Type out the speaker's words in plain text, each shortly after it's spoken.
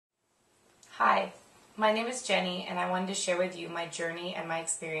Hi, my name is Jenny, and I wanted to share with you my journey and my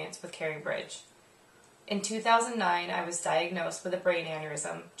experience with CaringBridge. In 2009, I was diagnosed with a brain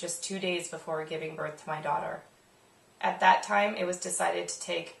aneurysm just 2 days before giving birth to my daughter. At that time, it was decided to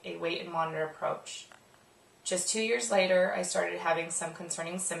take a wait and monitor approach. Just 2 years later, I started having some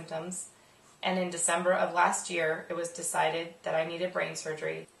concerning symptoms, and in December of last year, it was decided that I needed brain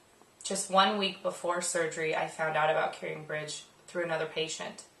surgery. Just 1 week before surgery, I found out about CaringBridge through another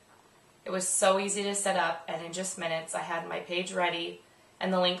patient. It was so easy to set up, and in just minutes, I had my page ready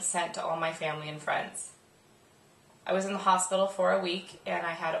and the link sent to all my family and friends. I was in the hospital for a week, and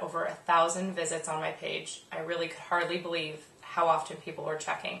I had over 1,000 visits on my page. I really could hardly believe how often people were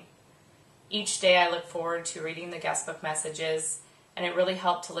checking. Each day I look forward to reading the guestbook messages, and it really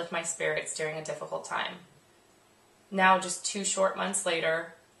helped to lift my spirits during a difficult time. Now, just 2 short months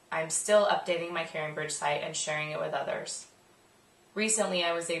later, I'm still updating my CaringBridge site and sharing it with others. Recently,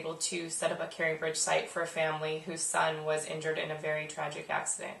 I was able to set up a CaringBridge site for a family whose son was injured in a very tragic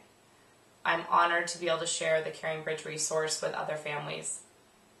accident. I'm honored to be able to share the CaringBridge resource with other families.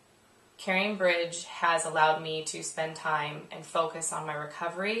 CaringBridge has allowed me to spend time and focus on my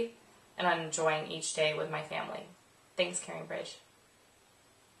recovery and on enjoying each day with my family. Thanks, CaringBridge.